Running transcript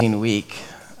week,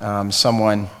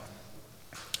 someone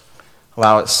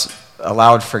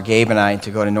allowed for Gabe and I to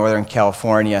go to Northern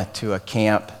California to a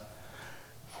camp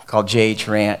called JH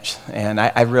Ranch. And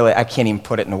I can't even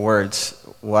put it into words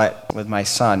what, with my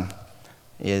son,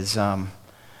 is I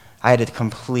had to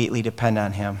completely depend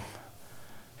on him.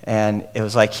 And it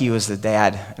was like he was the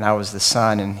dad and I was the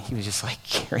son, and he was just like,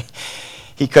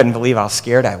 he couldn't believe how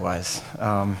scared I was.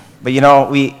 But you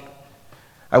know,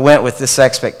 I went with this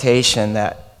expectation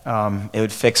that it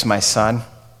would fix my son.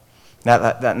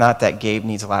 Not that Gabe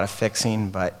needs a lot of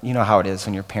fixing, but you know how it is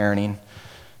when you're parenting,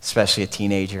 especially a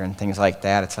teenager and things like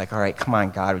that. It's like, all right, come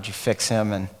on, God, would you fix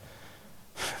him? And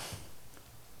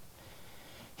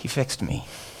he fixed me.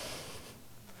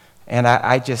 And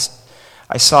I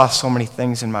saw so many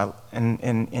things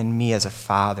in me as a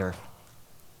father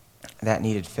that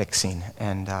needed fixing,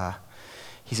 and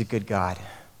he's a good God.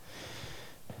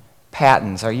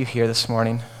 Pattons, are you here this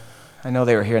morning? I know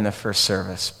they were here in the first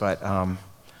service, but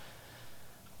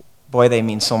boy, they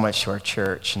mean so much to our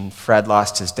church. And Fred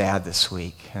lost his dad this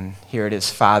week, and here it is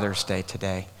Father's Day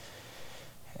today.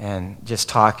 And just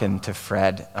talking to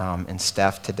Fred and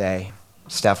Steph today,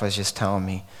 Steph was just telling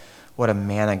me what a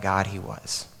man of God he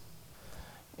was.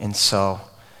 And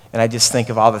I just think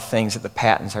of all the things that the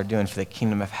Pattons are doing for the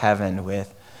kingdom of heaven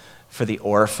for the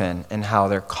orphan, and how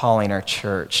they're calling our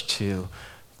church to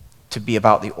be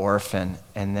about the orphan.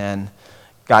 And then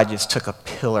God just took a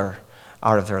pillar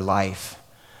out of their life.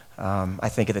 I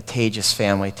think of the Tages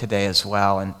family today as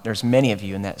well, and there's many of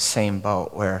you in that same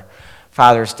boat where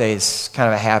Father's Day is kind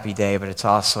of a happy day, but it's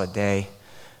also a day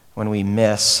when we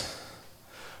miss,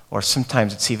 or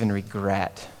sometimes it's even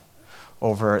regret,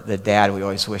 over the dad we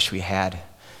always wish we had,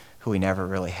 who we never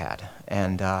really had.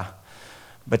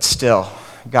 But still,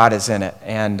 God is in it.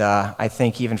 And I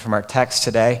think even from our text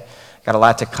today, got a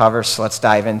lot to cover, so let's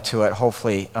dive into it.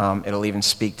 Hopefully it'll even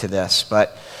speak to this.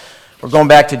 But we're going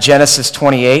back to Genesis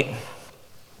 28,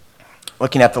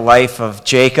 looking at the life of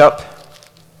Jacob.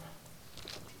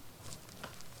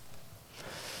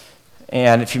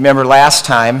 And if you remember last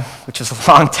time, which was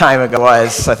a long time ago, I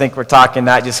think we're talking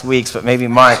not just weeks, but maybe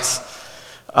months,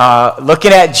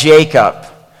 looking at Jacob.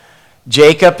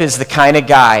 Jacob is the kind of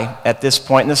guy at this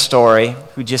point in the story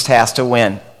who just has to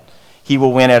win. He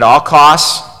will win at all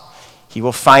costs. He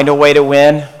will find a way to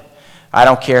win. I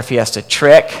don't care if he has to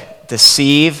trick,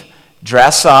 deceive,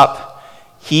 dress up.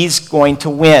 He's going to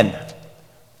win.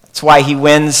 That's why he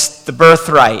wins the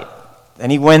birthright,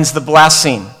 and he wins the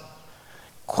blessing.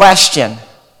 Question,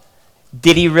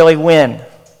 did he really win?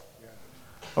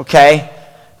 Okay.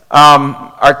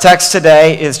 Our text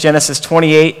today is Genesis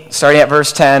 28, starting at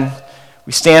verse 10.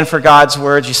 We stand for God's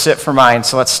words. You sit for mine,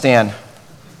 so let's stand.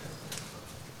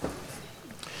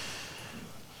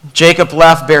 Jacob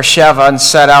left Beersheba and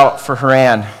set out for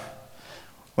Haran.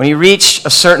 When he reached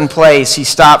a certain place, he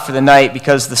stopped for the night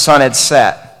because the sun had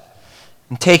set.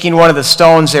 And taking one of the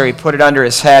stones there, he put it under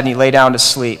his head and he lay down to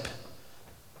sleep.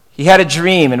 He had a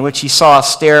dream in which he saw a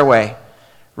stairway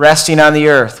resting on the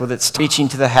earth with its reaching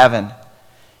to the heaven.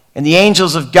 And the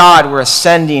angels of God were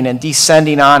ascending and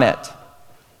descending on it.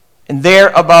 And there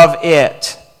above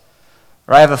it,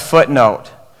 or I have a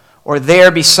footnote, or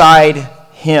there beside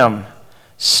him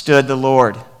stood the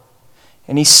Lord.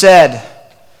 And he said,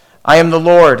 I am the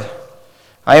Lord.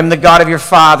 I am the God of your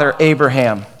father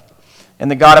Abraham,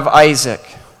 and the God of Isaac.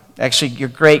 Actually, your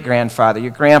great-grandfather,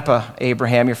 your grandpa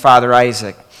Abraham, your father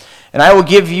Isaac. And I will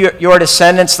give you, your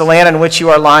descendants, the land on which you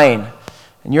are lying.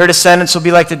 And your descendants will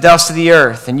be like the dust of the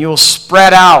earth, and you will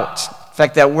spread out. In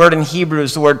fact, that word in Hebrew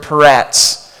is the word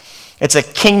peretz. It's a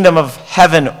kingdom of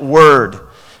heaven word.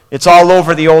 It's all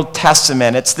over the Old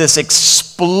Testament. It's this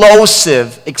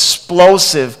explosive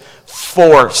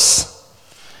force.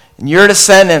 And your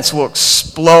descendants will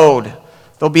explode.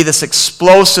 There'll be this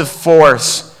explosive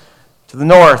force to the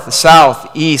north, the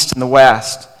south, the east, and the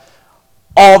west.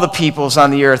 All the peoples on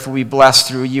the earth will be blessed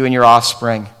through you and your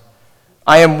offspring.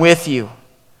 I am with you.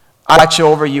 I watch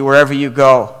over you wherever you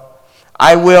go.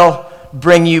 I will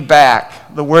bring you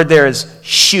back. The word there is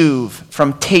shuv,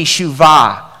 from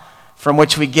teshuvah, from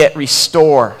which we get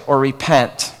restore or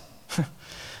repent.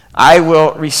 I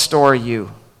will restore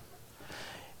you.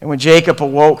 And when Jacob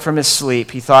awoke from his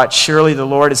sleep, he thought, surely the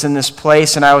Lord is in this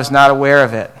place, and I was not aware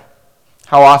of it.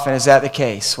 How often is that the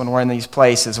case when we're in these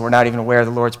places and we're not even aware of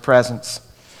the Lord's presence?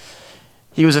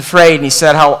 He was afraid, and he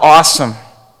said, how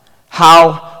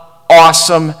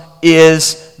awesome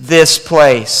is this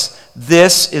place?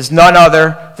 This is none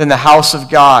other than the house of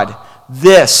God.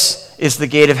 This is the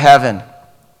gate of heaven.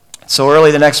 So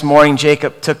early the next morning,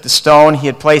 Jacob took the stone he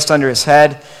had placed under his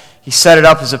head. He set it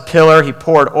up as a pillar. He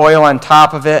poured oil on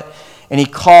top of it, and he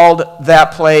called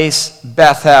that place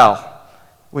Bethel,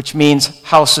 which means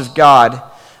house of God,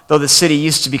 though the city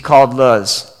used to be called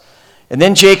Luz. And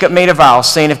then Jacob made a vow,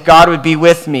 saying, if God would be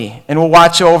with me and will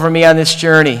watch over me on this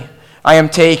journey I am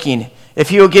taking, if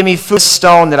he will give me food,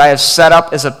 stone that I have set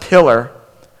up as a pillar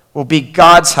will be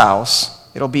God's house.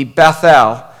 It'll be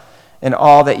Bethel, and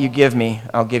all that you give me,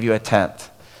 I'll give you a tenth.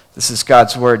 This is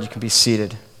God's word. You can be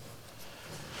seated.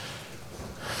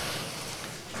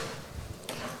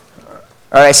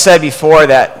 All right, I said before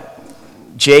that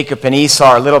Jacob and Esau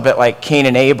are a little bit like Cain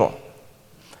and Abel.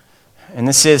 And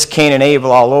this is Cain and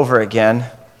Abel all over again,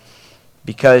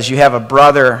 because you have a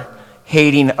brother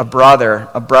hating a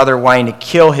brother wanting to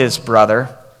kill his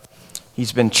brother.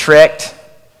 He's been tricked,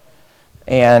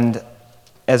 and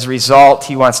as a result,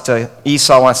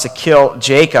 Esau wants to kill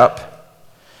Jacob.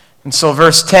 And so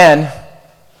verse 10,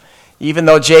 even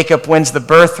though Jacob wins the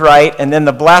birthright and then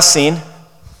the blessing,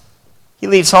 he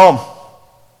leaves home.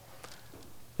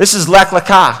 This is Lech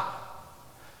Lecha.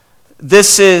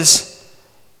 This is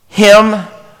him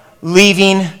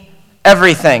leaving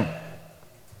everything.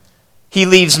 He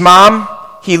leaves mom,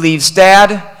 he leaves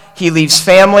dad, he leaves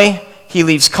family, he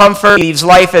leaves comfort, he leaves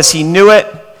life as he knew it.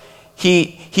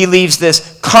 He leaves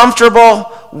this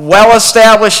comfortable,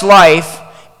 well-established life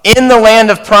in the land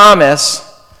of promise,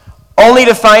 only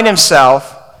to find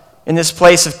himself in this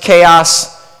place of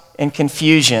chaos and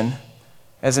confusion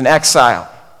as an exile.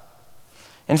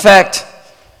 In fact,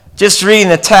 just reading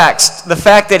the text, the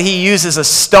fact that he uses a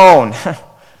stone,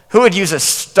 who would use a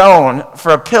stone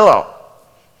for a pillow?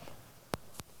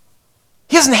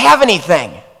 He doesn't have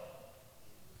anything.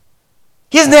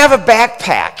 He doesn't have a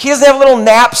backpack. He doesn't have a little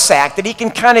knapsack that he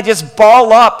can kind of just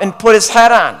ball up and put his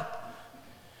head on.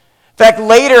 In fact,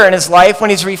 later in his life, when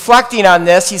he's reflecting on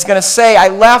this, he's going to say, I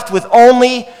left with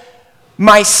only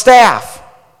my staff.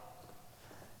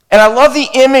 And I love the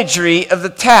imagery of the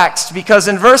text, because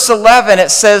in verse 11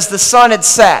 it says the sun had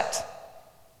set.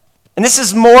 And this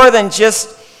is more than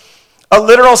just a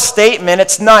literal statement,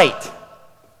 it's night.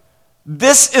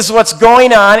 This is what's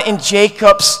going on in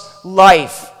Jacob's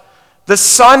life. The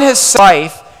sun has set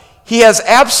life. He has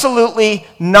absolutely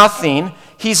nothing.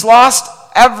 He's lost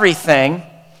everything.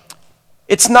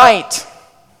 It's night.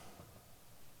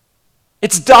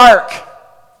 It's dark.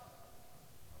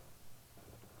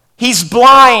 He's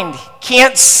blind,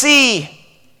 can't see.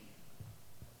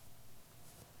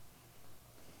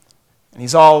 And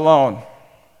he's all alone.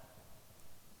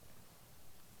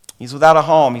 He's without a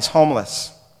home. He's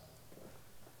homeless.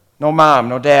 No mom,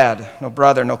 no dad, no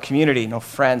brother, no community, no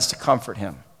friends to comfort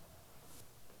him.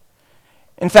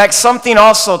 In fact, something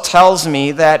also tells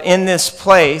me that in this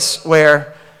place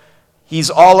where he's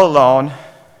all alone,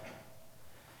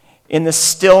 in the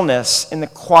stillness, in the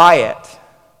quiet,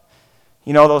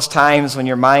 you know those times when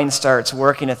your mind starts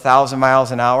working 1,000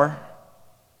 miles an hour?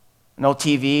 No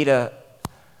TV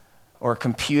or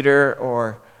computer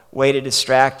or way to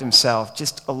distract himself,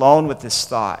 just alone with his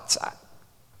thoughts.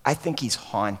 I think he's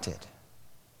haunted.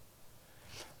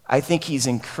 I think he's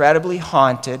incredibly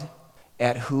haunted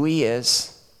at who he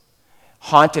is,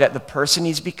 haunted at the person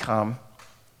he's become,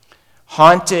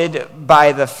 haunted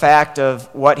by the fact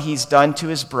of what he's done to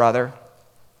his brother,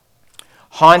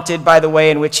 haunted by the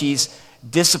way in which he's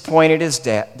disappointed his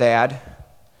dad,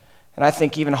 and I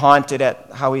think even haunted at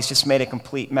how he's just made a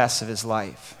complete mess of his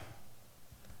life.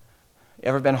 You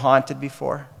ever been haunted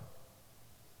before?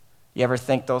 You ever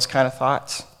think those kind of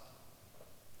thoughts?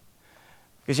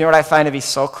 Because you know what I find to be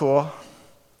so cool?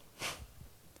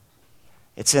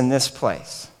 It's in this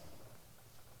place,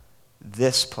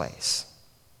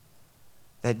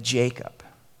 that Jacob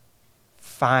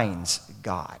finds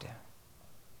God.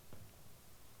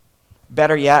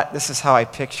 Better yet, this is how I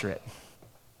picture it.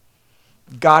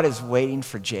 God is waiting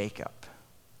for Jacob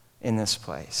in this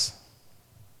place.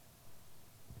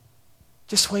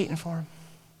 Just waiting for him.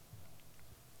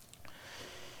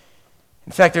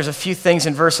 In fact, there's a few things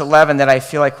in verse 11 that I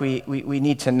feel like we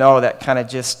need to know that kind of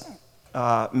just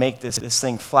make this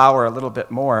thing flower a little bit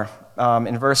more.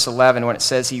 In verse 11, when it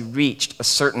says he reached a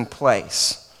certain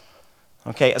place.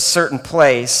 Okay, a certain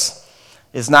place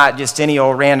is not just any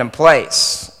old random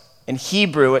place. In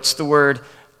Hebrew, it's the word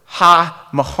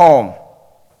ha-mahom.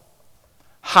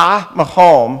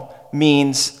 Ha-mahom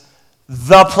means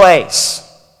the place.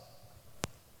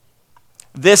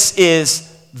 This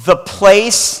is the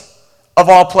place of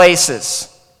all places.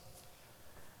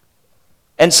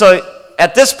 And so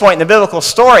at this point in the biblical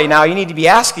story now, you need to be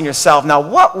asking yourself, now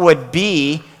what would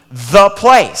be the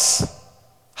place?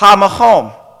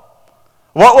 Ha-mahom.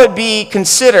 What would be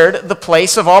considered the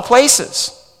place of all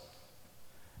places?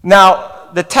 Now,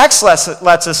 the text lets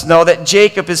us know that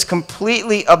Jacob is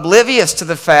completely oblivious to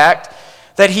the fact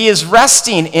that he is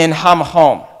resting in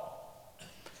Ha-Mahom.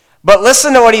 But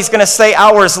listen to what he's going to say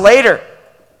hours later.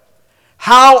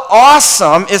 How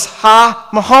awesome is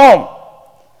Ha-Mahom?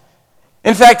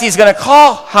 In fact, he's going to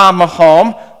call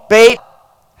Ha-Mahom Beit,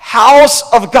 house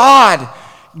of God,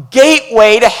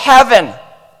 gateway to heaven.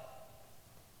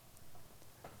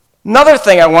 Another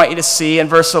thing I want you to see in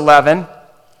verse 11,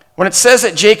 when it says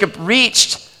that Jacob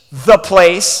reached the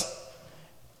place,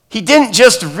 he didn't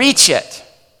just reach it.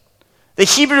 The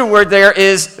Hebrew word there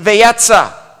is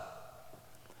vayetza.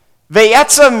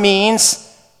 Vayetza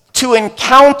means to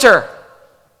encounter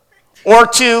or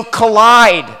to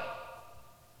collide.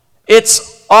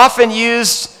 It's often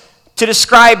used to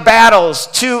describe battles.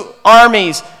 Two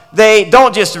armies, they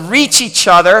don't just reach each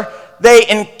other, they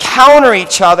encounter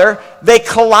each other, they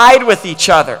collide with each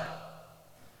other.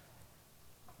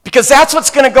 Because that's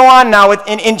what's going to go on now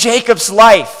in Jacob's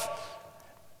life.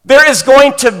 There is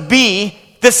going to be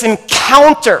this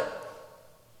encounter,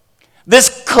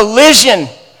 this collision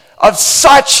of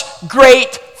such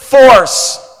great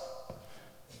force.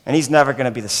 And he's never going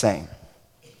to be the same.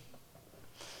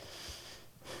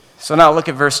 So now look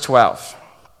at verse 12.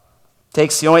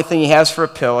 Takes the only thing he has for a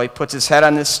pillow, he puts his head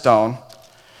on this stone.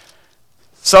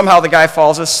 Somehow the guy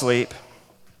falls asleep,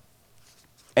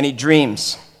 and he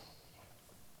dreams.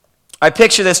 I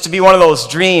picture this to be one of those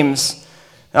dreams.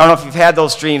 I don't know if you've had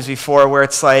those dreams before where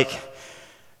it's like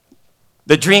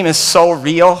the dream is so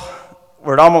real,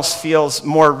 where it almost feels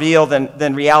more real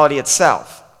than reality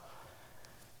itself.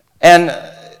 And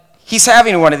he's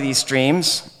having one of these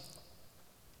dreams.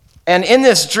 And in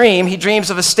this dream, he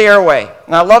dreams of a stairway.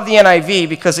 And I love the NIV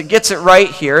because it gets it right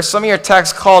here. Some of your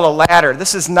texts call it a ladder.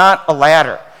 This is not a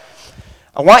ladder.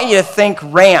 I want you to think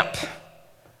ramp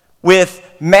with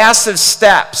massive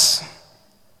steps,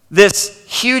 this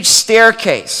huge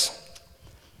staircase.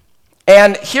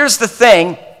 And here's the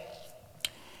thing.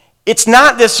 It's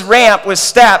not this ramp with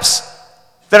steps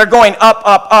that are going up,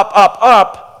 up, up, up,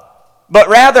 up, but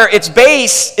rather its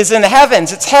base is in the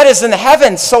heavens. Its head is in the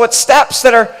heavens, so it's steps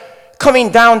that are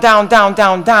coming down, down, down,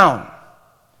 down, down.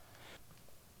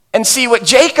 And see, what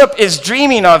Jacob is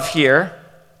dreaming of here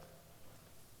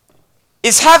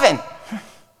is heaven.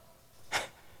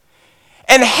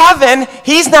 And heaven,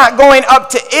 he's not going up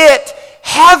to it.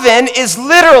 Heaven is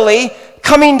literally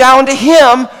coming down to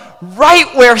him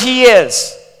right where he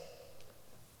is.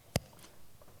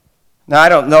 Now, I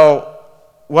don't know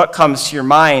what comes to your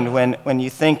mind when you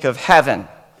think of heaven.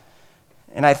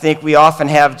 And I think we often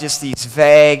have just these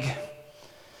vague,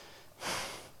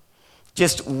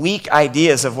 just weak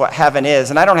ideas of what heaven is.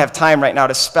 And I don't have time right now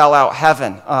to spell out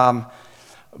heaven.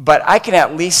 But I can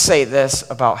at least say this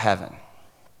about heaven.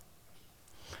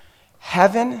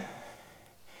 Heaven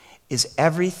is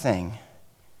everything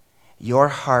your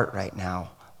heart right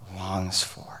now longs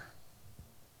for.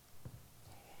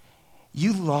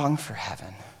 You long for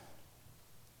heaven.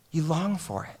 You long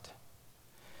for it.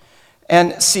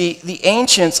 And see, the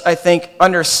ancients, I think,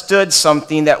 understood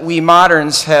something that we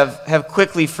moderns have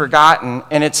quickly forgotten,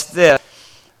 and it's this.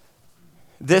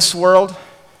 This world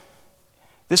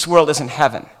isn't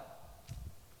heaven.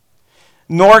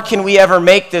 Nor can we ever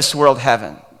make this world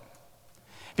heaven.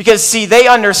 Because, see, they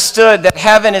understood that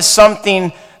heaven is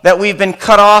something that we've been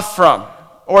cut off from.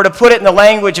 Or to put it in the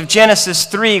language of Genesis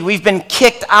 3, we've been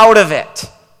kicked out of it.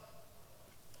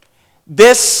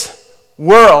 This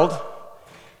world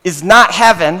is not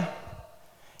heaven.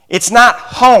 It's not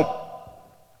home.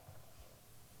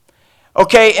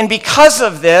 Okay, and because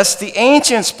of this, the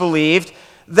ancients believed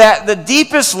that the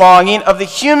deepest longing of the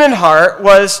human heart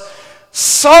was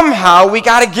somehow we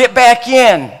got to get back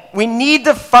in. We need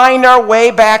to find our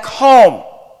way back home.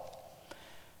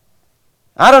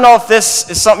 I don't know if this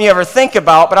is something you ever think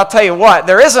about, but I'll tell you what,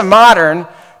 there is a modern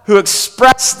who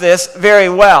expressed this very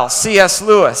well, C.S.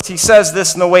 Lewis. He says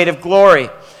this in The Weight of Glory.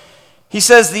 He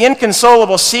says, the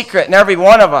inconsolable secret in every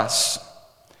one of us,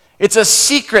 it's a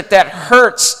secret that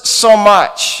hurts so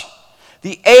much.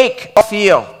 The ache I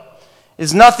feel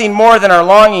is nothing more than our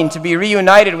longing to be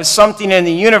reunited with something in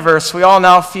the universe we all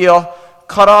now feel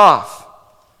cut off.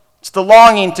 It's the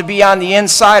longing to be on the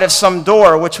inside of some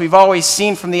door, which we've always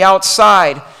seen from the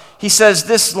outside. He says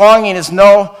this longing is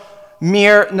no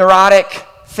mere neurotic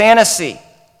fantasy,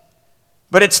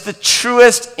 but it's the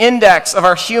truest index of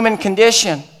our human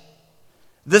condition.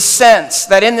 The sense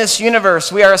that in this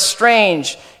universe we are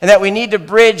estranged and that we need to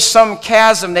bridge some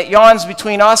chasm that yawns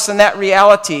between us and that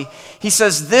reality. He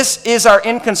says this is our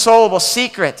inconsolable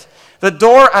secret, the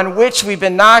door on which we've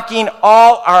been knocking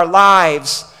all our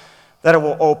lives, that it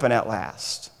will open at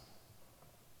last.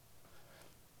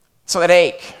 So that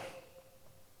ache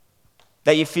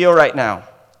that you feel right now,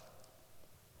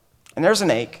 and there's an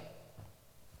ache.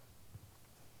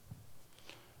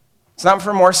 It's not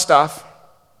for more stuff.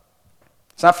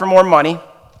 It's not for more money.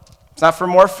 It's not for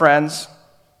more friends.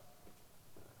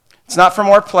 It's not for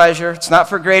more pleasure. It's not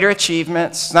for greater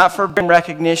achievements. It's not for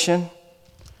recognition.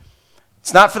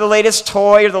 It's not for the latest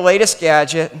toy or the latest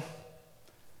gadget.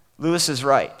 Lewis is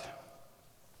right.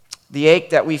 The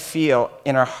ache that we feel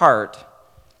in our heart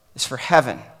is for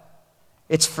heaven.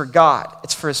 It's for God.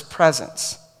 It's for His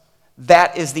presence.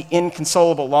 That is the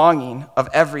inconsolable longing of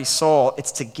every soul.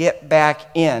 It's to get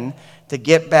back in, to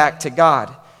get back to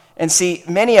God. And see,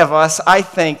 many of us, I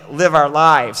think, live our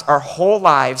lives, our whole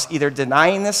lives, either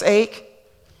denying this ache,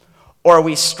 or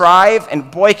we strive, and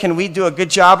boy, can we do a good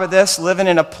job of this, living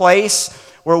in a place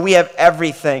where we have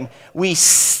everything. We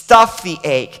stuff the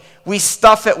ache. We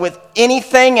stuff it with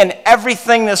anything and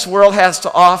everything this world has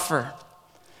to offer.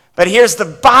 But here's the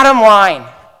bottom line.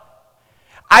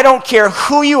 I don't care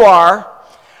who you are.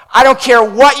 I don't care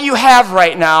what you have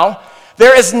right now.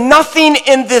 There is nothing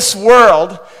in this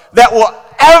world that will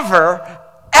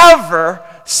ever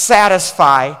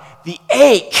satisfy the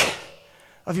ache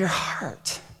of your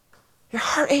heart. Your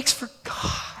heart aches for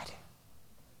God,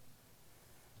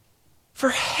 for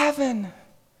heaven,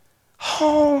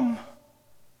 home.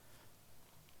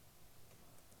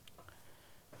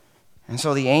 And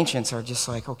so the ancients are just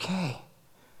like, okay,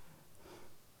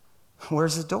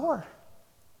 where's the door?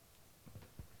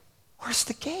 Where's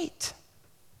the gate?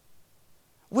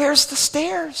 Where's the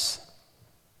stairs?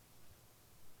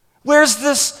 Where's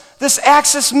this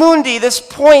axis mundi, this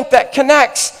point that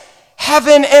connects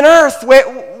heaven and earth?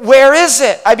 Where is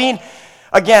it? I mean,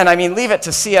 leave it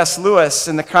to C.S. Lewis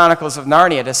in the Chronicles of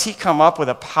Narnia. Does he come up with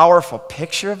a powerful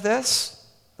picture of this?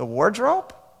 The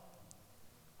wardrobe?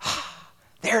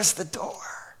 There's the door.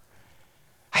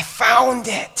 I found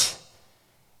it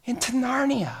into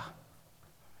Narnia.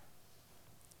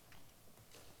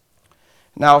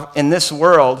 Now, in this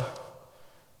world,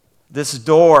 this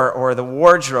door or the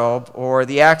wardrobe or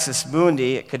the axis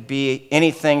mundi, it could be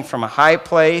anything from a high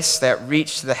place that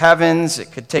reached to the heavens.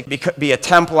 It could be a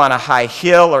temple on a high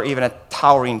hill or even a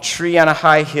towering tree on a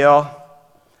high hill.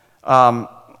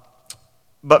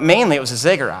 But mainly it was a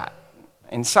ziggurat.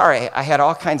 And sorry, I had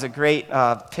all kinds of great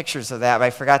pictures of that, but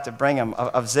I forgot to bring them,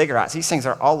 of ziggurats. These things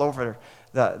are all over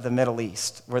the Middle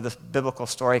East, where the biblical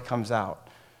story comes out.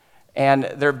 And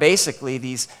they're basically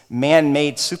these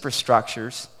man-made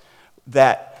superstructures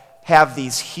that have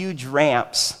these huge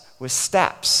ramps with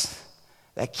steps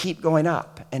that keep going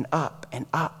up and up and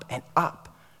up and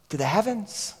up to the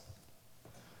heavens.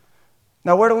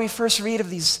 Now, where do we first read of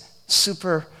these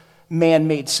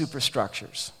man-made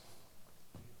superstructures?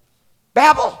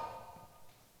 Babel.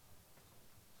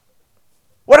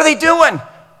 What are they doing?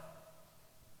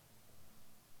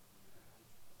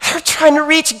 They're trying to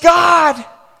reach God.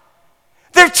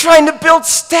 They're trying to build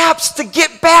steps to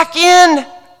get back in.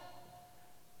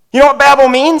 You know what Babel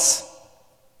means?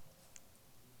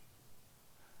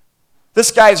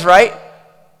 This guy's right.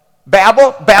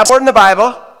 Babel in the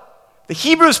Bible. The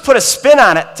Hebrews put a spin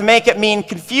on it to make it mean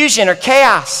confusion or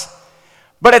chaos.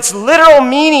 But its literal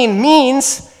meaning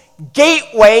means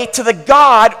gateway to the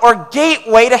God or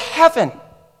gateway to heaven.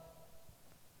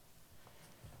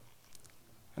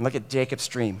 And look at Jacob's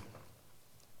dream.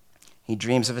 He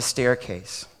dreams of a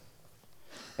staircase.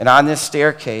 And on this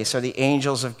staircase are the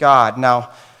angels of God. Now,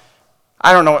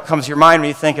 I don't know what comes to your mind when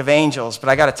you think of angels, but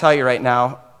I got to tell you right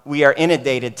now, we are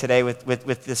inundated today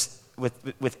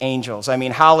with angels. I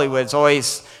mean, Hollywood's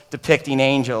always depicting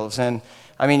angels, and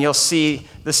I mean, you'll see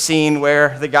the scene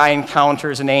where the guy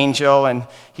encounters an angel and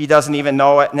he doesn't even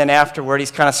know it, and then afterward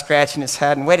he's kind of scratching his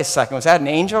head, and wait a second, was that an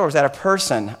angel or was that a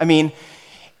person? I mean,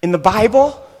 in the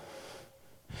Bible,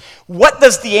 what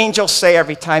does the angel say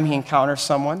every time he encounters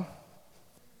someone?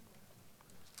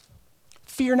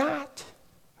 Fear not.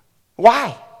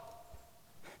 Why?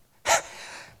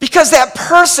 Because that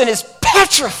person is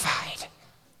petrified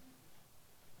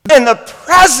in the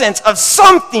presence of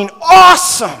something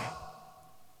awesome.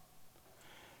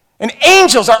 And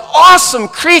angels are awesome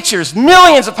creatures,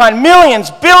 millions upon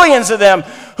millions, billions of them,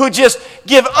 who just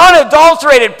give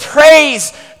unadulterated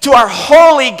praise to our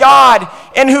holy God,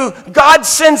 and who God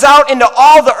sends out into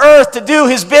all the earth to do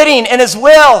His bidding and His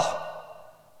will.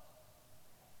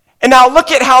 And now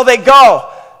look at how they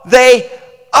go. They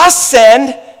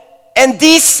ascend and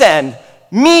descend,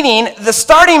 meaning the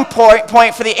starting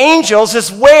point for the angels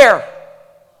is where?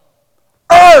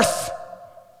 Earth.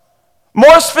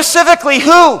 More specifically,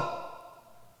 who?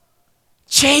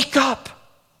 Jacob.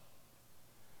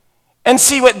 And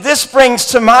see, what this brings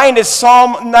to mind is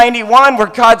Psalm 91, where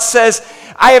God says,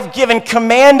 I have given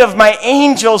command of my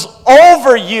angels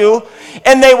over you,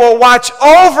 and they will watch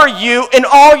over you in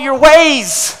all your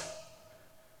ways.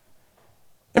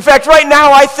 In fact, right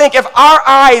now, I think if our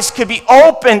eyes could be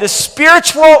open to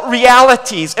spiritual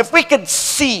realities, if we could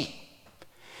see,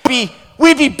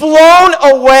 we'd be blown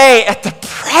away at the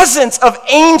presence of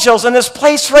angels in this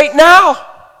place right now.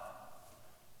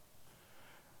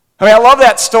 I mean, I love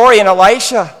that story in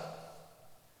Elisha.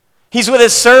 He's with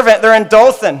his servant. They're in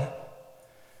Dothan.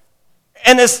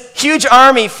 And this huge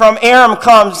army from Aram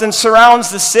comes and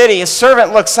surrounds the city. His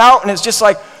servant looks out and is just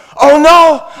like, oh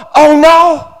no, oh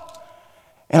no.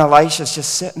 And Elisha's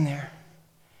just sitting there.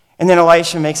 And then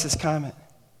Elisha makes this comment.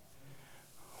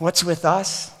 What's with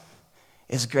us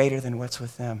is greater than what's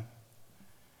with them.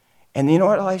 And you know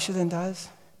what Elisha then does?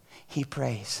 He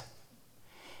prays.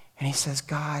 And he says,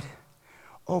 God,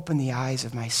 open the eyes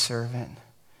of my servant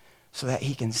so that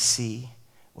he can see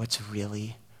what's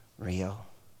really real.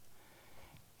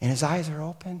 And his eyes are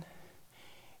open,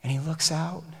 and he looks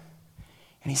out,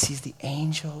 and he sees the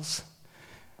angels,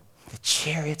 the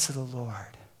chariots of the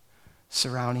Lord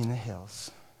surrounding the hills.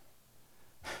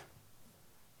 I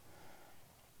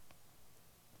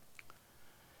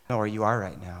don't know where you are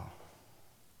right now,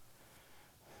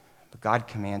 but God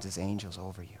commands his angels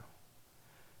over you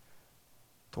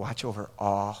to watch over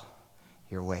all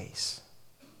your ways.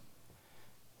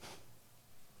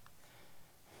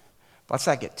 But let's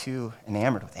not get too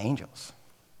enamored with angels.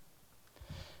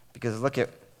 Because look at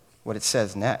what it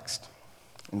says next.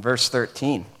 In verse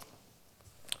 13,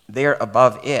 there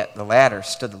above it, the ladder,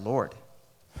 stood the Lord.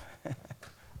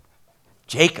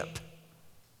 Jacob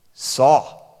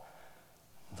saw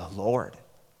the Lord.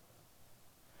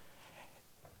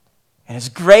 And as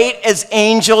great as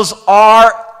angels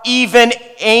are, even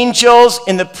angels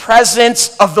in the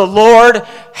presence of the Lord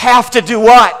have to do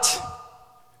what?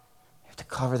 They have to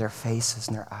cover their faces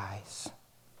and their eyes.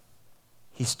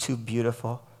 He's too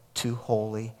beautiful, too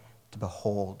holy to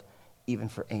behold, even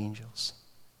for angels.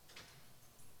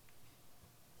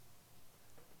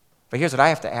 But here's what I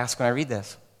have to ask when I read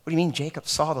this. What do you mean Jacob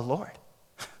saw the Lord?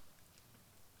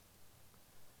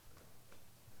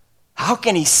 How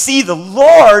can he see the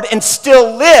Lord and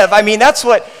still live? I mean, that's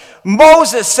what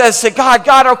Moses says to God.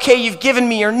 God, okay, you've given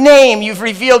me your name. You've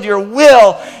revealed your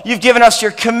will. You've given us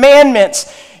your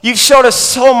commandments. You've showed us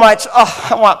so much. Oh,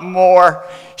 I want more.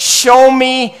 Show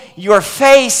me your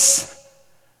face.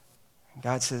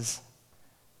 God says,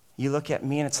 you look at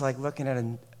me and it's like looking at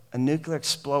a nuclear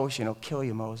explosion. It'll kill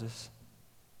you, Moses.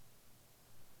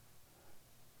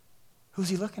 Who's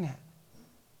he looking at?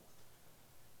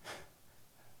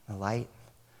 The light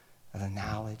of the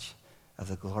knowledge of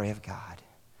the glory of God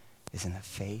is in the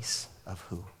face of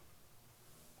who?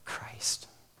 Christ.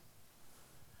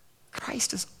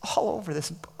 Christ is all over this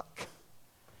book.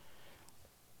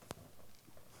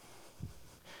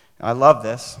 Now, I love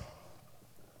this.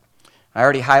 I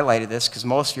already highlighted this because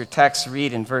most of your texts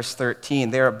read in verse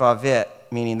 13, there above it,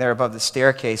 meaning there above the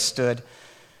staircase, stood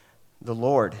the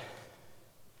Lord.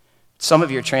 Some of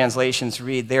your translations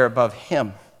read there above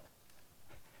him.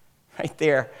 Right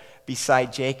there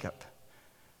beside Jacob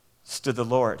stood the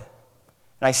Lord.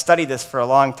 And I studied this for a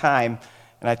long time,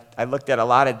 and I looked at a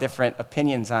lot of different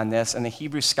opinions on this, and the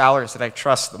Hebrew scholars that I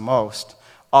trust the most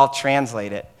all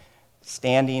translate it,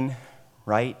 standing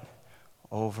right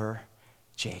over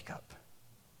Jacob.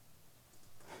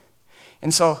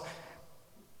 And so,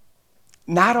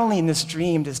 not only in this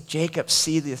dream does Jacob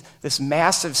see this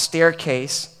massive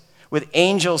staircase with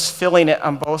angels filling it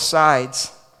on both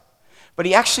sides, but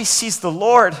he actually sees the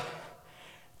Lord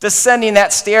descending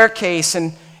that staircase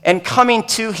and coming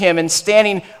to him and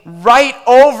standing right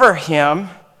over him,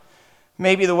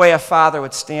 maybe the way a father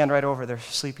would stand right over their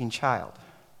sleeping child.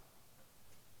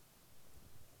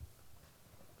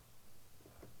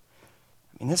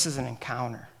 I mean, this is an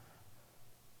encounter.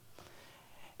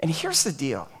 And here's the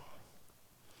deal.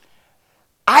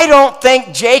 I don't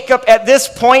think Jacob at this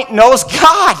point knows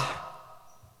God.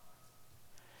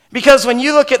 Because when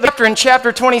you look at in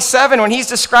chapter 27, when he's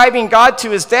describing God to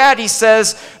his dad, he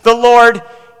says, the Lord,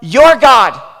 your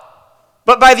God.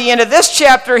 But by the end of this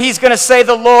chapter, he's going to say,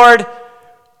 the Lord,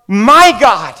 my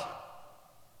God.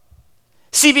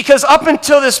 See, because up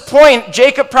until this point,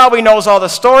 Jacob probably knows all the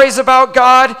stories about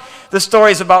God, the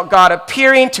stories about God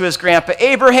appearing to his grandpa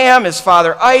Abraham, his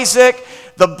father Isaac,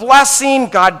 the blessing,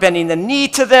 God bending the knee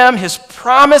to them, his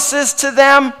promises to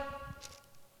them.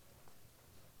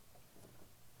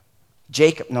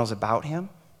 Jacob knows about him.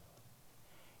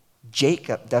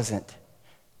 Jacob doesn't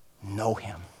know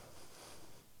him.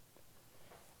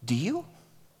 Do you?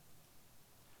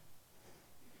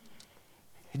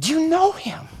 Do you know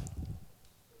him?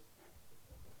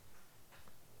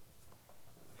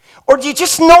 Or do you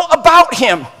just know about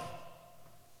him?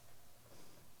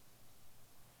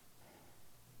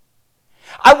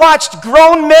 I watched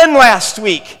grown men last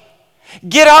week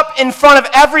get up in front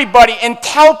of everybody and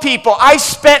tell people, I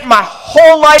spent my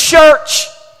whole life in church.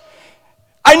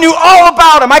 I knew all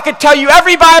about him. I could tell you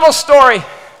every Bible story.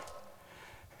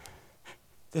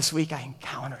 This week I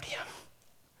encountered him.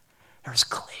 There was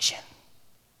collision.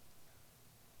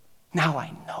 Now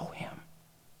I know him.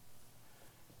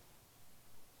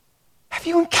 Have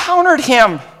you encountered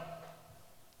him?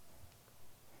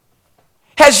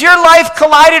 Has your life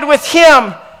collided with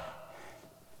him?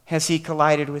 Has he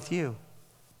collided with you?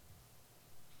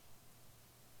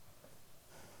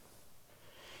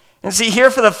 And see, here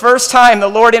for the first time, the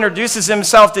Lord introduces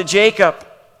himself to Jacob.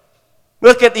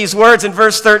 Look at these words in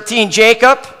verse 13.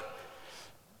 Jacob,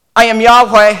 I am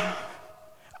Yahweh.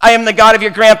 I am the God of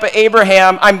your grandpa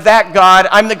Abraham. I'm that God.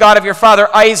 I'm the God of your father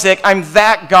Isaac. I'm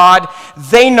that God.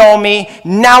 They know me.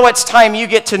 Now it's time you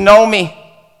get to know me.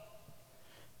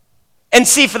 And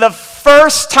see, for the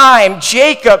first time,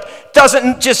 Jacob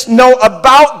doesn't just know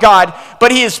about God,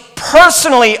 but he is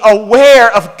personally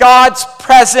aware of God's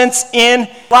presence in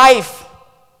life.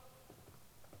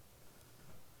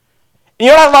 You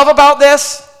know what I love about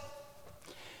this?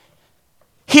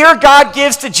 Here God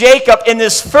gives to Jacob in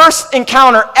this first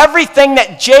encounter everything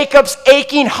that Jacob's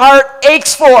aching heart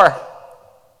aches for.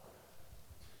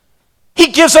 He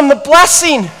gives him the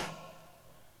blessing.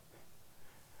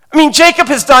 I mean, Jacob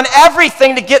has done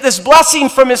everything to get this blessing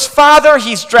from his father.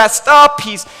 He's dressed up,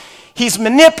 he's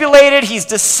manipulated, he's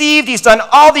deceived, he's done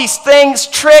all these things,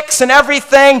 tricks and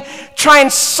everything, trying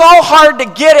so hard to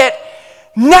get it.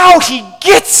 Now he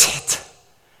gets it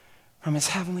from his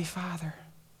heavenly Father.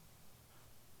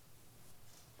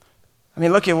 I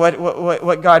mean, look at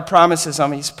what God promises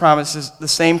him. He promises the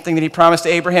same thing that he promised to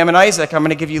Abraham and Isaac. I'm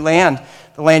going to give you land,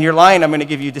 the land you're lying. I'm going to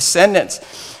give you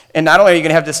descendants. And not only are you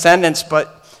going to have descendants,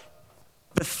 but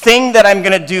the thing that I'm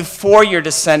going to do for your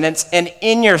descendants and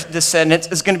in your descendants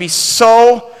is going to be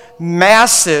so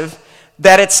massive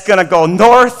that it's going to go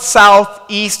north, south,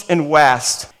 east, and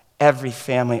west. Every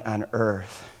family on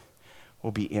earth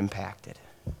will be impacted.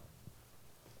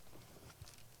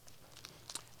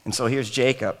 And so here's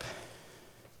Jacob,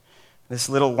 this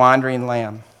little wandering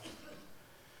lamb,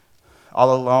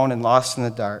 all alone and lost in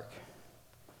the dark.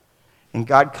 And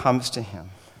God comes to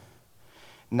him,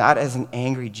 not as an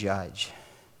angry judge.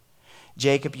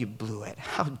 Jacob, you blew it.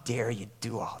 How dare you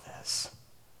do all this?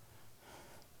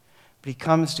 But he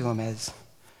comes to him as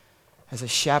a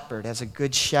shepherd, as a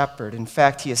good shepherd. In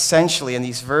fact, he essentially, in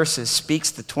these verses,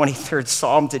 speaks the 23rd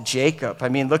Psalm to Jacob. I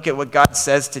mean, look at what God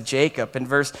says to Jacob. In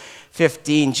verse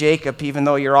 15, Jacob, even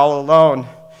though you're all alone,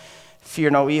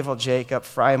 fear no evil, Jacob,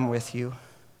 for I am with you.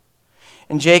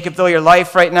 And Jacob, though your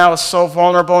life right now is so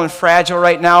vulnerable and fragile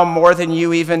right now, more than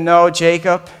you even know,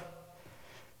 Jacob,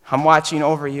 I'm watching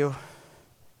over you.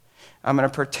 I'm going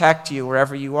to protect you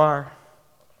wherever you are.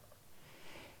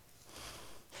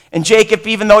 And Jacob,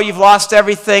 even though you've lost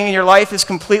everything and your life is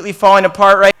completely falling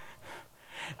apart right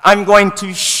now, I'm going to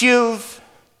shuv.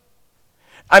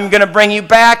 I'm going to bring you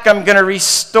back. I'm going to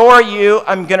restore you.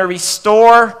 I'm going to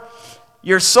restore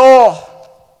your soul.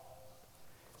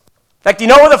 In fact, you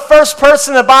know the first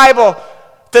person in the Bible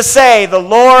to say, the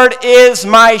Lord is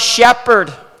my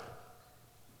shepherd?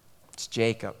 It's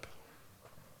Jacob.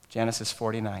 Genesis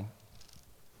 49.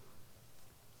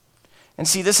 And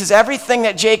see, this is everything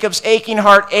that Jacob's aching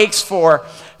heart aches for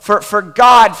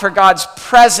God, for God's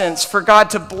presence, for God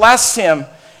to bless him.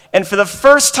 And for the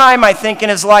first time, I think, in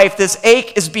his life, this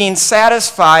ache is being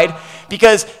satisfied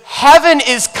because heaven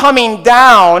is coming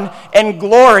down and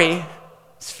glory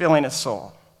is filling his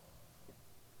soul.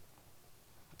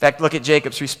 In fact, look at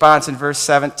Jacob's response in verse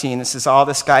 17. This is all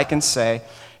this guy can say.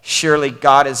 Surely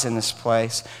God is in this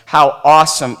place. How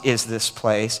awesome is this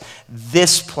place?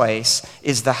 This place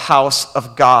is the house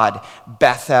of God,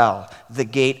 Bethel, the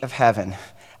gate of heaven.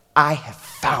 I have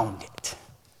found it.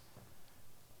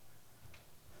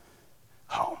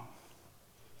 Home.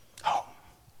 Home.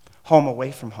 Home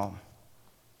away from home.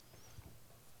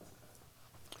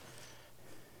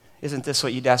 Isn't this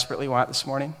what you desperately want this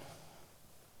morning?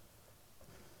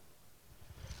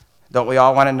 Don't we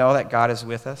all want to know that God is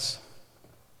with us?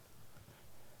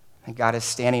 And God is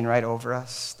standing right over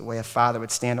us, the way a father would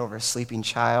stand over a sleeping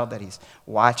child, that he's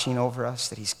watching over us,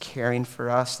 that he's caring for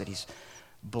us, that he's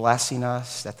blessing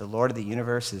us, that the Lord of the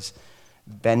universe is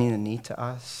bending the knee to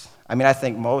us. I mean, I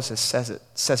think Moses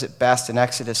says it best in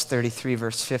Exodus 33,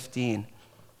 verse 15.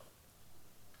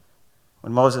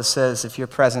 When Moses says, if your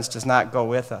presence does not go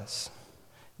with us,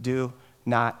 do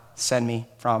not send me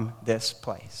from this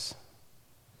place.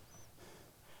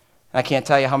 I can't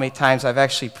tell you how many times I've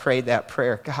actually prayed that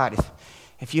prayer. God,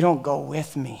 if you don't go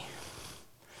with me,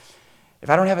 if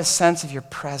I don't have a sense of your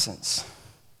presence,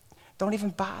 don't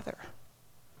even bother.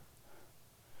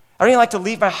 I don't even like to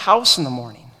leave my house in the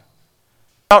morning.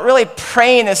 I'm really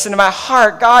praying this into my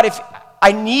heart. God, if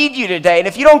I need you today, and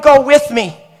if you don't go with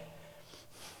me,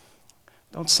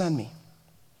 don't send me.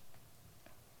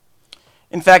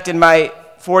 In fact, in my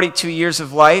 42 years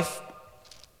of life,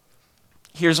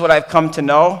 here's what I've come to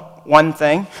know. One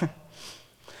thing.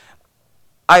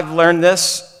 I've learned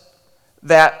this,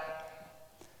 that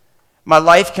my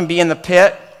life can be in the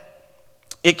pit.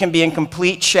 It can be in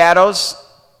complete shadows.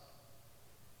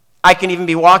 I can even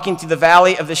be walking through the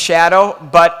valley of the shadow,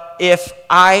 but if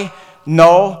I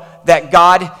know that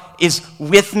God is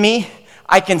with me,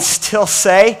 I can still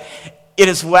say, it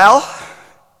is well.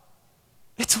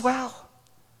 It's well.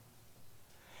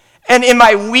 And in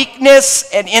my weakness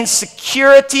and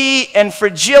insecurity and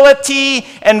fragility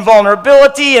and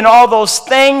vulnerability and all those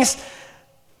things,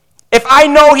 if I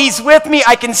know he's with me,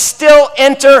 I can still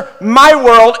enter my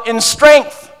world in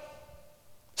strength.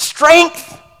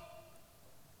 Strength.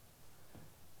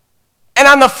 And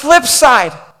on the flip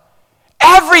side,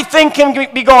 everything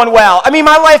can be going well. I mean,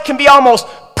 my life can be almost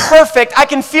perfect. I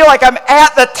can feel like I'm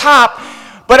at the top.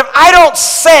 But if I don't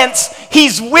sense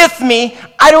he's with me,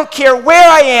 I don't care where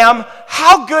I am,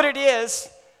 how good it is,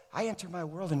 I enter my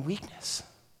world in weakness.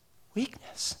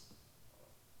 Weakness.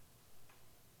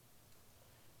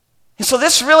 And so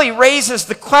this really raises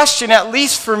the question, at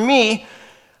least for me,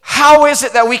 how is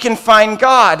it that we can find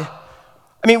God?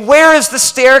 I mean, where is the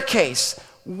staircase?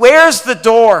 Where's the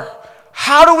door?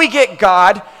 How do we get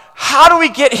God? How do we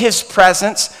get his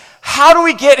presence? How do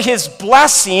we get his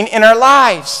blessing in our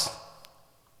lives?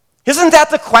 Isn't that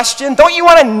the question? Don't you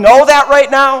want to know that right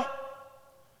now?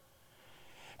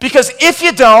 Because if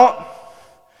you don't,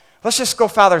 let's just go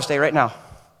Father's Day right now.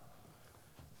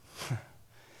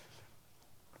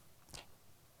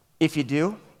 If you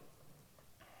do,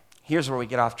 here's where we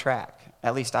get off track.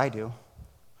 At least I do.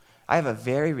 I have a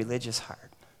very religious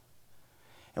heart.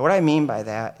 And what I mean by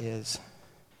that is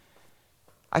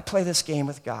I play this game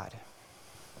with God.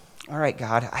 All right,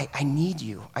 God, I need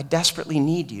you. I desperately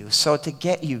need you. So to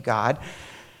get you, God,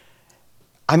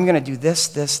 I'm going to do this,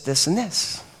 this, this, and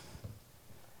this.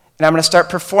 And I'm going to start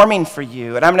performing for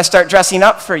you. And I'm going to start dressing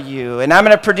up for you. And I'm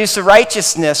going to produce a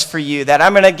righteousness for you that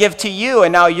I'm going to give to you.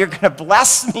 And now you're going to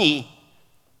bless me.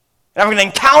 And I'm going to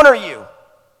encounter you.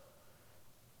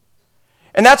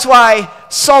 And that's why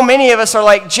so many of us are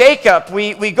like Jacob.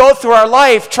 We go through our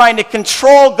life trying to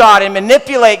control God and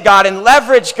manipulate God and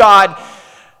leverage God.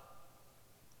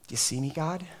 Do you see me,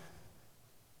 God?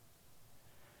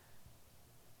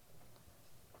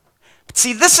 But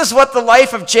see, this is what the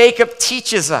life of Jacob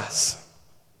teaches us.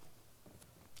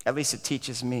 At least it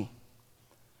teaches me.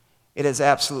 It has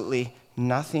absolutely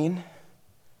nothing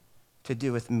to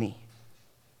do with me.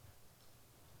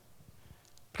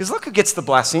 Because look who gets the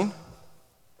blessing.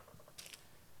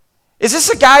 Is this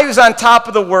a guy who's on top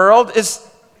of the world? Is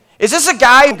this a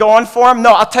guy going for him?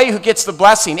 No, I'll tell you who gets the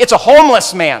blessing. It's a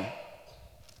homeless man.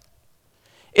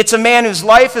 It's a man whose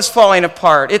life is falling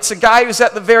apart. It's a guy who's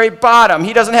at the very bottom.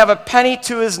 He doesn't have a penny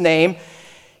to his name.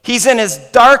 He's in his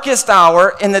darkest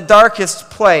hour, in the darkest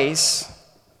place.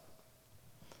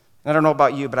 I don't know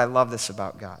about you, but I love this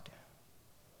about God.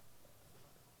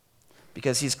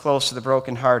 Because he's close to the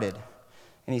brokenhearted,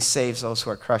 and he saves those who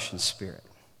are crushed in spirit.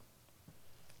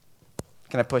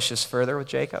 Can I push this further with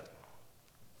Jacob?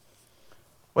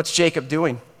 What's Jacob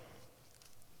doing?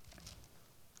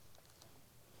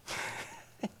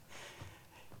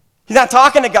 He's not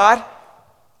talking to God.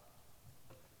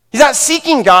 He's not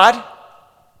seeking God.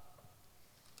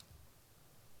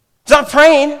 He's not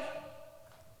praying.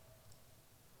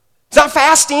 He's not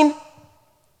fasting.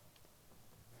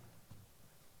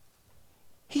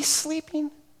 He's sleeping.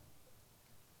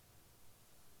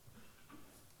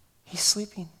 He's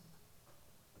sleeping.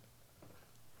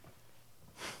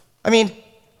 I mean,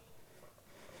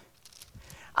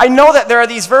 I know that there are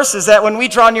these verses that when we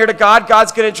draw near to God,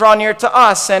 God's going to draw near to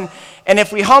us. And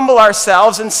if we humble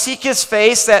ourselves and seek his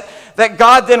face, that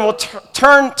God then will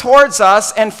turn towards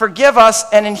us and forgive us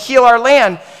and heal our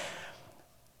land.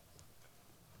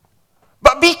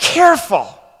 But be careful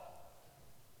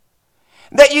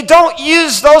that you don't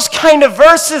use those kind of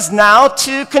verses now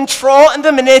to control and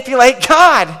to manipulate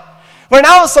God. Where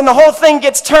now all of a sudden the whole thing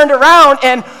gets turned around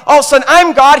and all of a sudden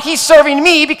I'm God, he's serving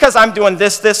me because I'm doing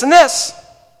this, this, and this.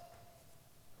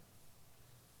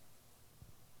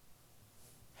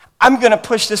 I'm going to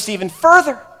push this even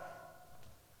further.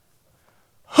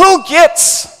 Who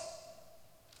gets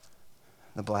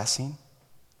the blessing?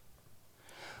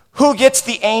 Who gets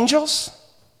the angels?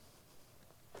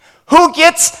 Who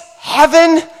gets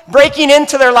heaven breaking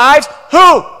into their lives?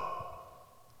 Who?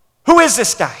 Who is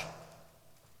this guy?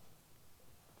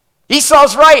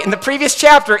 Esau's right. In the previous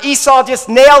chapter, Esau just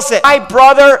nails it. My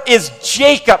brother is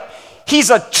Jacob. He's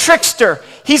a trickster.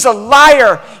 He's a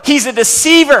liar. He's a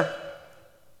deceiver.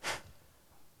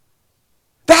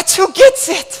 That's who gets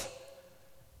it.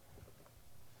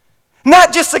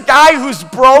 Not just a guy who's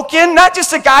broken, not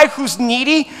just a guy who's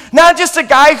needy, not just a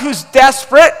guy who's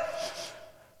desperate.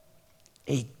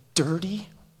 A dirty,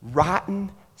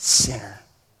 rotten sinner.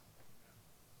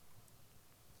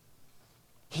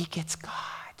 He gets God.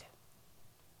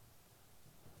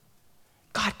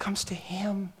 God comes to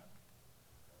him.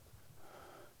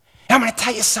 And I'm going to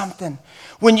tell you something.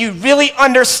 When you really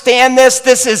understand this,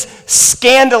 this is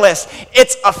scandalous.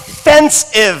 It's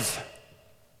offensive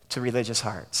to religious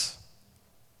hearts.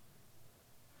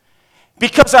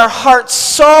 Because our hearts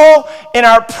so in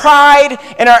our pride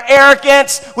and our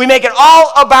arrogance, we make it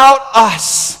all about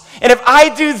us. And if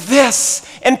I do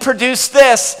this and produce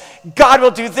this, God will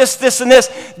do this, this, and this.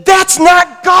 That's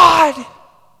not God.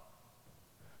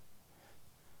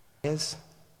 Is.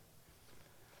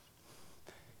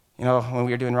 You know, when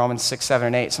we were doing Romans 6, 7,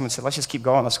 and 8, someone said, let's just keep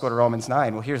going. Let's go to Romans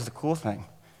 9. Well, here's the cool thing.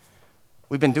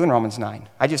 We've been doing Romans 9.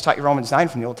 I just taught you Romans 9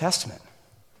 from the Old Testament.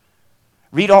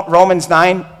 Read Romans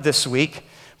 9 this week,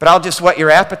 but I'll just whet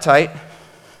your appetite.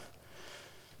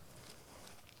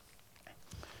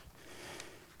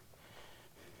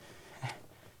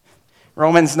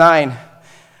 Romans 9.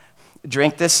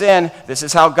 Drink this in. This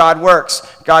is how God works.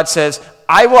 God says,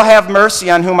 I will have mercy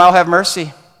on whom I'll have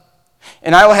mercy,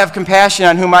 and I will have compassion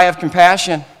on whom I have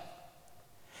compassion.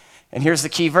 And here's the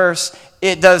key verse.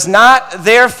 It does not,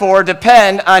 therefore,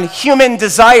 depend on human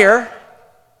desire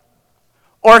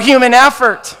or human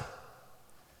effort,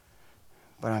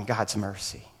 but on God's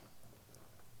mercy.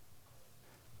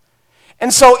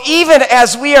 And so even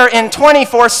as we are in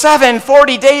 24/7,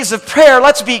 40 days of prayer,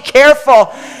 let's be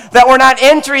careful that we're not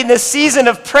entering this season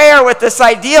of prayer with this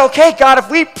idea, okay, God,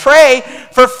 if we pray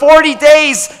for 40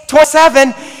 days,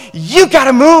 27, you got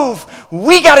to move.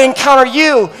 We got to encounter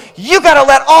you. You got to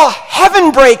let all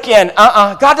heaven break in.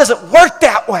 God doesn't work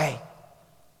that way.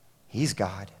 He's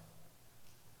God.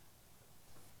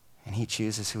 And he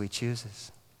chooses who he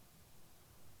chooses.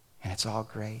 And it's all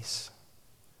grace.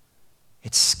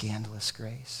 It's scandalous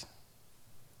grace.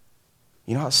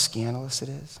 You know how scandalous it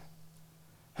is?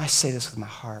 I say this with my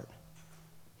heart.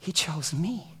 He chose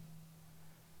me.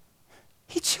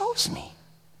 He chose me.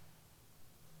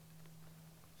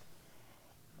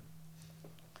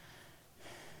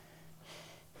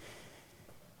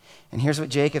 And here's what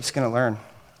Jacob's going to learn.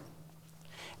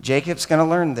 Jacob's going to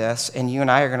learn this, and you and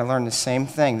I are going to learn the same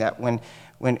thing, that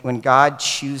when God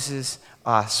chooses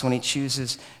us, when he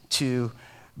chooses to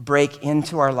break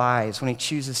into our lives, when he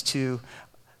chooses to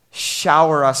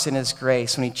shower us in his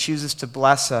grace, when he chooses to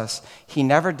bless us, he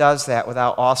never does that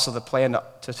without also the plan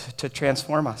to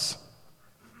transform us.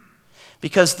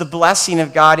 Because the blessing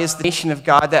of God is the nation of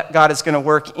God that God is going to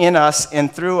work in us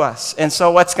and through us. And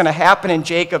so what's going to happen in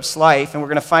Jacob's life, and we're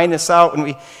going to find this out when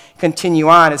we continue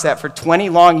on, is that for 20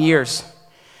 long years,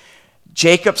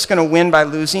 Jacob's going to win by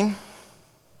losing.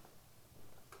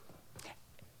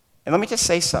 And let me just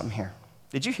say something here.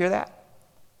 Did you hear that?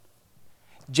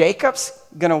 Jacob's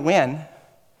going to win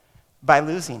by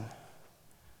losing.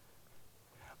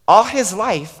 All his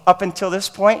life up until this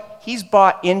point, he's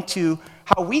bought into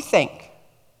how we think.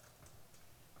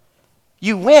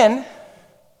 You win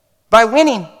by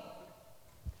winning.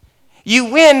 You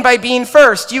win by being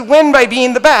first. You win by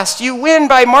being the best. You win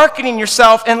by marketing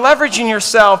yourself and leveraging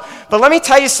yourself. But let me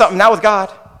tell you something, not with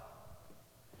God.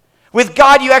 With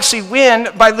God, you actually win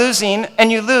by losing,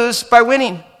 and you lose by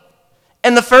winning.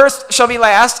 And the first shall be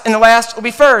last, and the last will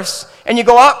be first. And you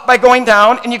go up by going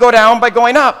down, and you go down by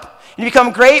going up. And you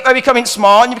become great by becoming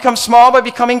small, and you become small by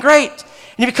becoming great.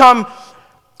 And you become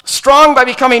strong by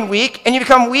becoming weak, and you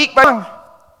become weak by strong.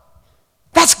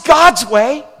 That's God's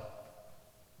way.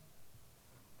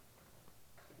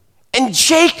 And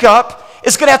Jacob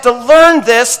is going to have to learn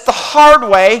this the hard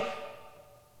way.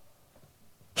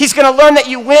 He's going to learn that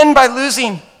you win by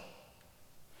losing.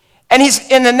 And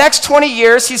in the next 20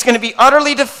 years, he's going to be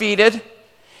utterly defeated.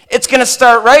 It's going to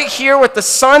start right here with the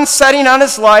sun setting on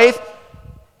his life,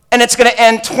 and it's going to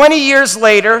end 20 years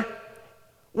later,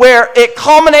 where it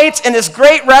culminates in this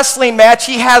great wrestling match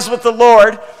he has with the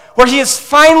Lord, where he is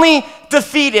finally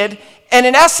defeated, and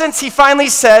in essence, he finally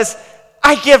says,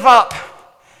 I give up.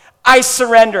 I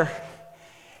surrender.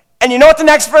 And you know what the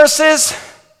next verse is?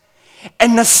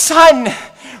 And the sun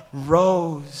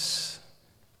rose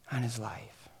on his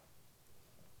life.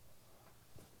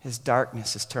 His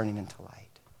darkness is turning into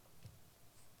light.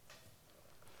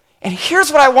 And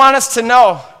here's what I want us to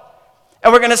know,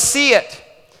 and we're going to see it,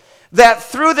 that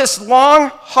through this long,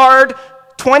 hard,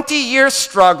 20-year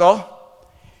struggle,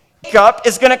 Jacob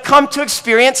is going to come to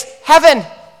experience heaven.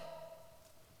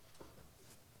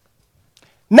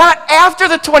 Not after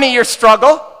the 20-year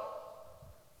struggle,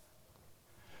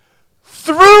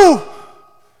 through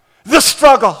the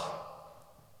struggle.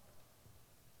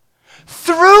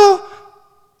 Through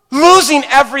losing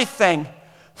everything.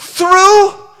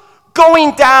 Through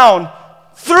going down.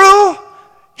 Through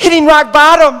hitting rock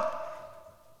bottom.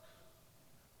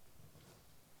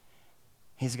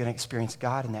 He's going to experience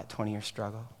God in that 20-year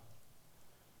struggle.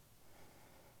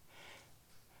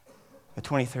 The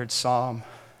 23rd Psalm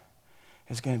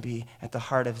is going to be at the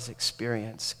heart of his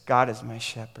experience. God is my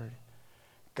shepherd.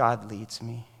 God leads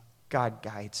me. God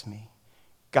guides me.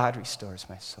 God restores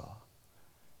my soul.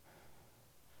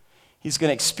 He's going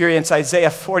to experience Isaiah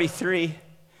 43.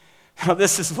 Now,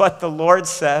 this is what the Lord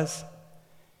says.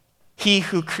 He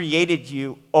who created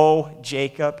you, O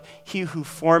Jacob, he who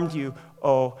formed you,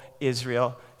 O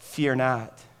Israel, fear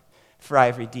not, for I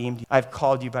have redeemed you. I've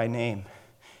called you by name.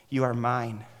 You are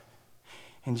mine.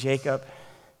 And Jacob,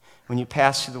 when you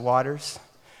pass through the waters,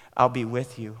 I'll be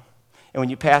with you. And when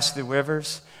you pass through the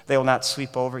rivers, they will not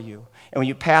sweep over you. And when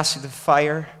you pass through the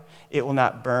fire, it will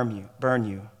not burn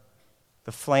you.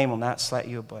 The flame will not set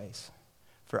you ablaze.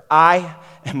 For I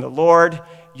am the Lord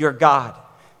your God,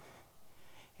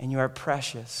 and you are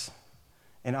precious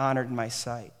and honored in my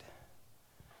sight,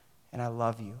 and I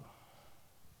love you.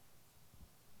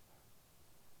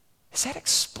 Is that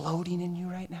exploding in you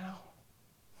right now?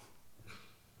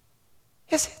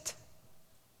 Is it?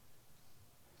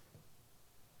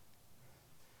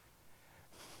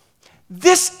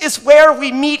 This is where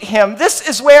we meet him. This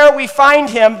is where we find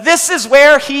him. This is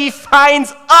where he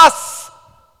finds us.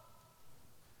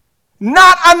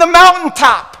 Not on the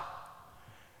mountaintop.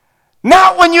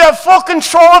 Not when you have full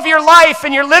control of your life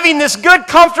and you're living this good,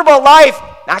 comfortable life.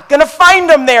 Not going to find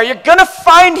him there. You're going to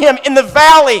find him in the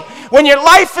valley when your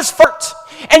life is hurt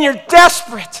and you're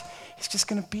desperate. He's just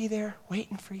going to be there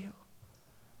waiting for you.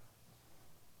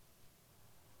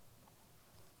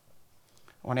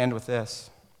 I want to end with this.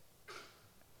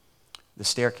 The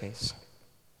staircase.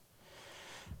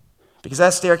 Because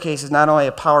that staircase is not only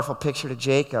a powerful picture to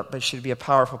Jacob, but it should be a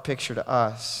powerful picture to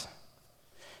us.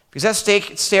 Because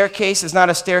that staircase is not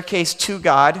a staircase to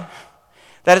God.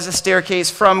 That is a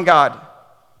staircase from God. I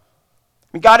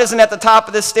mean, God isn't at the top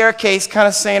of this staircase kind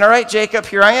of saying, all right, Jacob,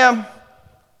 here I am.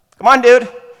 Come on, dude.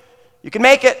 You can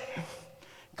make it.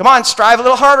 Come on, strive a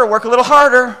little harder, work a little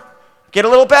harder, get a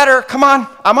little better. Come on,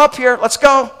 I'm up here. Let's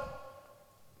go.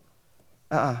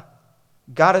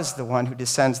 God is the one who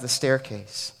descends the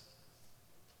staircase.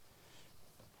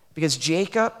 Because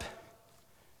Jacob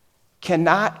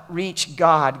cannot reach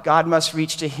God. God must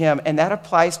reach to him. And that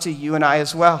applies to you and I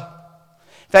as well.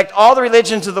 In fact, all the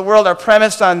religions of the world are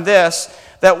premised on this,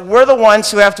 that we're the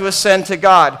ones who have to ascend to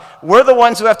God. We're the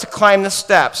ones who have to climb the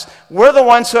steps. We're the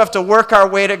ones who have to work our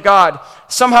way to God.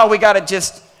 Somehow we got to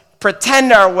just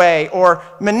pretend our way or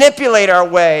manipulate our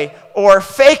way or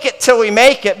fake it till we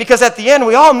make it, because at the end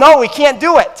we all know we can't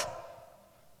do it.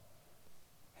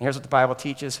 And here's what the Bible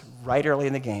teaches right early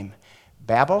in the game.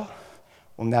 Babel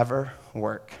will never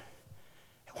work.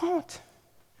 It won't.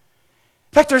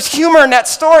 In fact, there's humor in that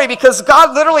story because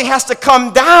God literally has to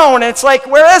come down, and it's like,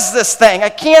 where is this thing? I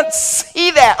can't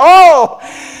see that. Oh,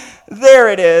 there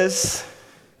it is.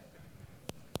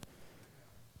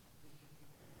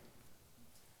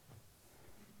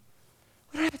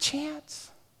 We don't have a chance.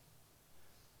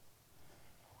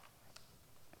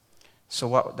 So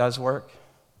what does work?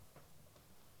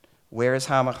 Where is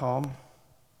Hamachom?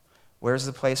 Where's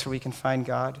the place where we can find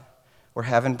God? Where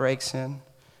heaven breaks in?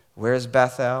 Where is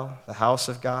Bethel, the house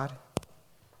of God?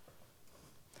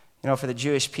 You know, for the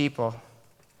Jewish people,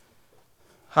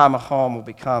 Hamachom will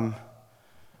become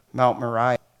Mount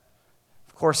Moriah.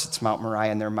 Of course it's Mount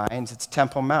Moriah in their minds. It's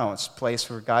Temple Mount. It's a place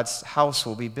where God's house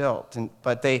will be built.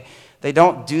 But they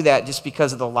don't do that just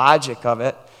because of the logic of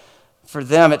it. For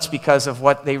them, it's because of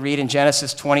what they read in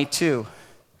Genesis 22,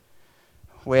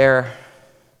 where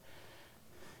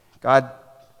God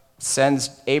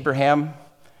sends Abraham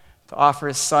to offer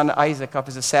his son Isaac up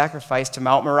as a sacrifice to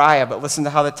Mount Moriah. But listen to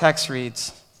how the text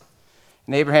reads.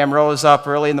 And Abraham rose up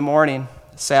early in the morning,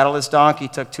 saddled his donkey,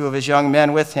 took 2 of his young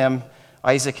men with him,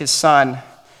 Isaac his son.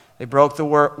 They broke the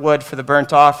wood for the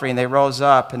burnt offering. They rose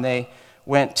up and they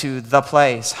went to the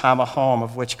place, Hamachom,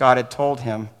 of which God had told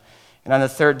him. And on the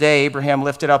third day, Abraham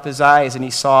lifted up his eyes, and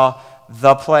he saw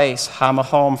the place,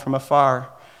 Hamahom, from afar.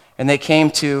 And they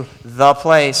came to the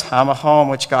place, Hamahom,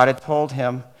 which God had told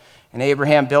him. And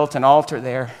Abraham built an altar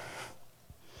there.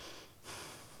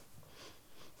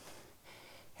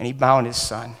 And he bound his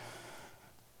son.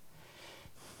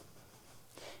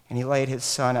 And he laid his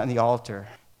son on the altar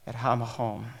at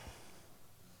Hamahom.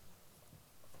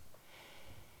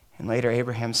 And later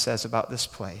Abraham says about this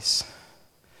place,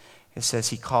 it says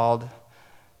he called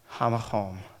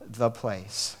Hamahom, the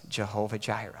place, Jehovah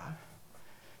Jireh.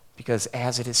 Because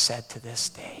as it is said to this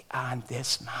day, on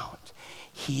this mount,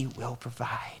 he will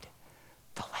provide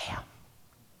the lamb.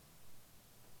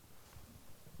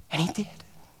 And he did.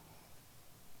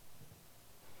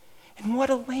 And what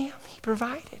a lamb he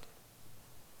provided.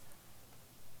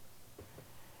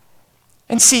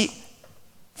 And see,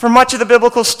 for much of the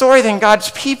biblical story, then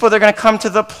God's people, they're going to come to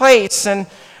the place and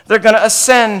they're going to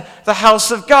ascend the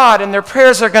house of God, and their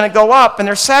prayers are going to go up, and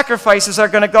their sacrifices are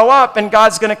going to go up, and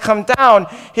God's going to come down.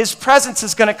 His presence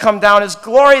is going to come down. His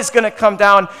glory is going to come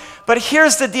down. But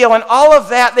here's the deal. In all of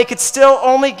that, they could still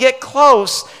only get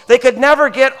close. They could never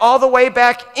get all the way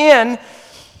back in.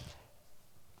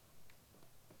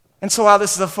 And so while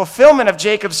this is a fulfillment of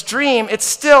Jacob's dream,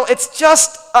 it's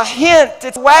just a hint.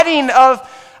 It's a wedding of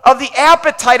the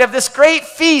appetite of this great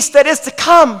feast that is to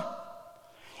come.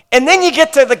 And then you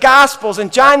get to the Gospels in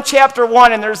John chapter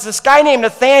 1, and there's this guy named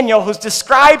Nathanael who's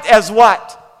described as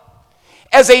what?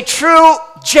 As a true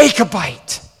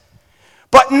Jacobite.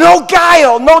 But no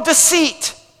guile, no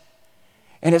deceit.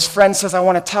 And his friend says, I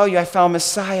want to tell you, I found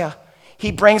Messiah.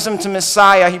 He brings him to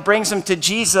Messiah. He brings him to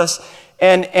Jesus.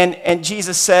 And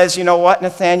Jesus says, you know what,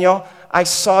 Nathanael? I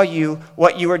saw you,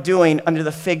 what you were doing under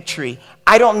the fig tree.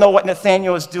 I don't know what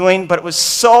Nathanael was doing, but it was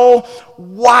so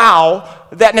wow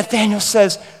that Nathanael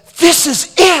says, this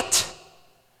is it.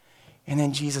 And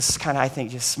then Jesus kind of, I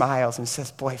think, just smiles and says,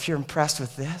 boy, if you're impressed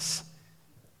with this,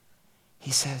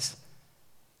 he says,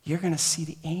 you're going to see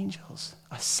the angels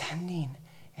ascending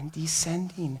and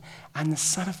descending on the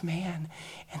Son of Man,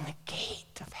 and the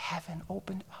gate of heaven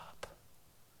opened up.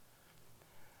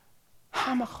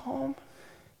 Hamahom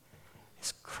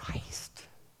is Christ.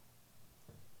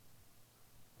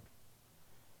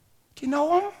 Do you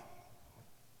know him?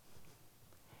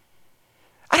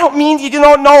 I don't mean you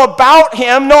don't know about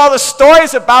him, know all the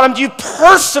stories about him. Do you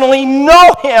personally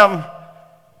know him?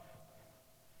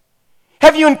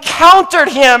 Have you encountered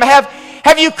him? Have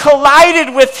you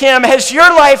collided with him? Has your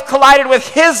life collided with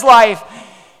his life?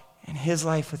 And his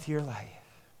life with your life?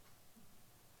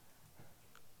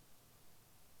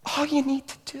 All you need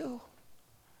to do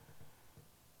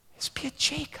is be a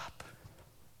Jacob.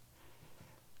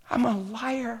 I'm a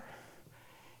liar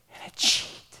and a cheat.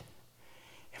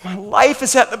 And my life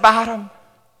is at the bottom.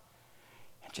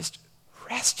 And just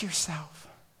rest yourself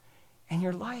and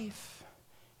your life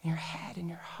and your head and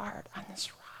your heart on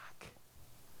this rock,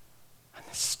 on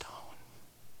this stone.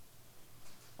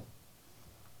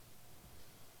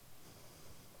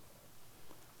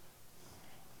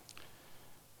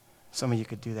 Some of you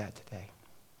could do that today.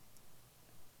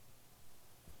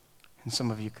 And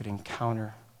some of you could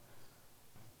encounter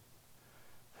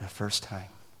for the first time.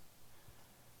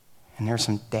 And there are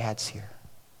some dads here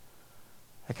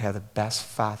that could have the best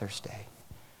Father's Day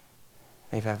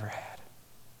they've ever had.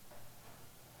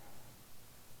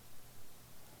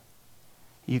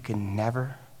 You can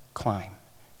never climb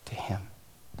to him.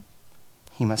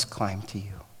 He must climb to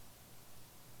you.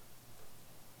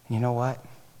 And you know what?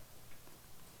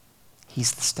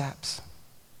 He's the steps.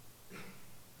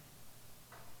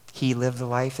 He lived the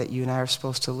life that you and I are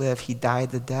supposed to live. He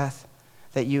died the death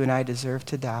that you and I deserve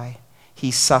to die.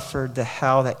 He suffered the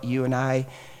hell that you and I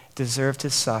deserve to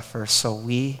suffer so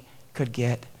we could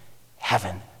get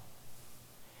heaven.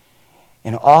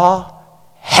 And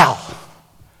all hell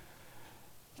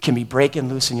can be breaking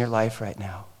loose in your life right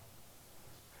now.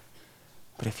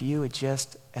 But if you would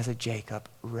just, as a Jacob,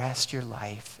 rest your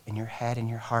life and your head and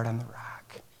your heart on the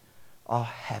rock, all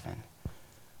heaven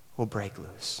will break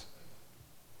loose.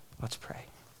 Let's pray.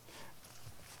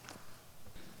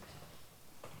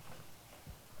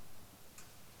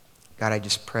 God, I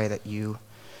just pray that you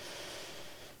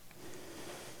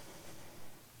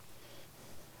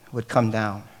would come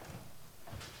down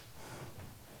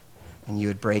and you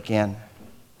would break in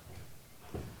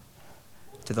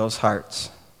to those hearts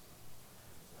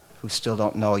who still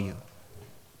don't know you,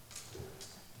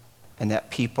 and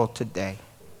that people today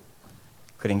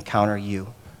could encounter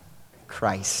you,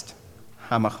 Christ,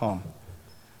 Hamahom,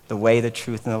 the way, the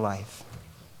truth, and the life,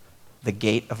 the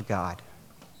gate of God,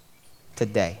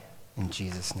 today, in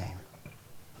Jesus' name.